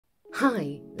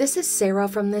Hi, this is Sarah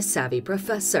from The Savvy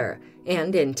Professor,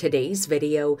 and in today's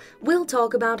video, we'll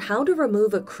talk about how to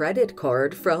remove a credit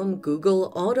card from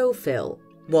Google Autofill.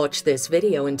 Watch this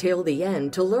video until the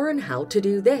end to learn how to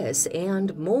do this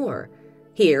and more.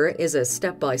 Here is a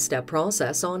step-by-step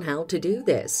process on how to do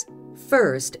this.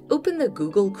 First, open the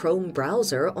Google Chrome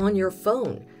browser on your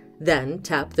phone. Then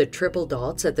tap the triple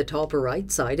dots at the top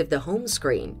right side of the home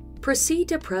screen. Proceed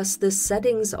to press the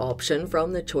Settings option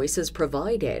from the choices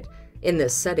provided. In the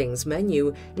Settings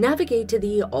menu, navigate to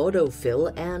the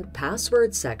Autofill and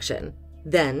Passwords section.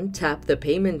 Then tap the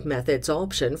Payment Methods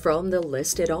option from the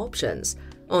listed options.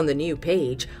 On the new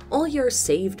page, all your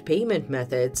saved payment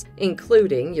methods,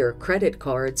 including your credit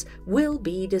cards, will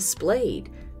be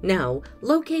displayed. Now,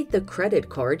 locate the credit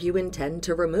card you intend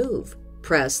to remove.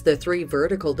 Press the three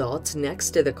vertical dots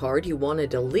next to the card you want to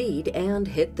delete and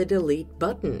hit the Delete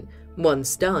button.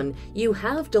 Once done, you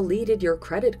have deleted your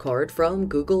credit card from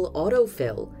Google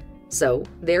Autofill. So,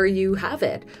 there you have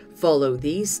it. Follow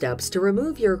these steps to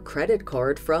remove your credit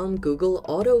card from Google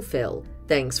Autofill.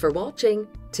 Thanks for watching.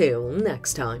 Till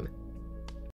next time.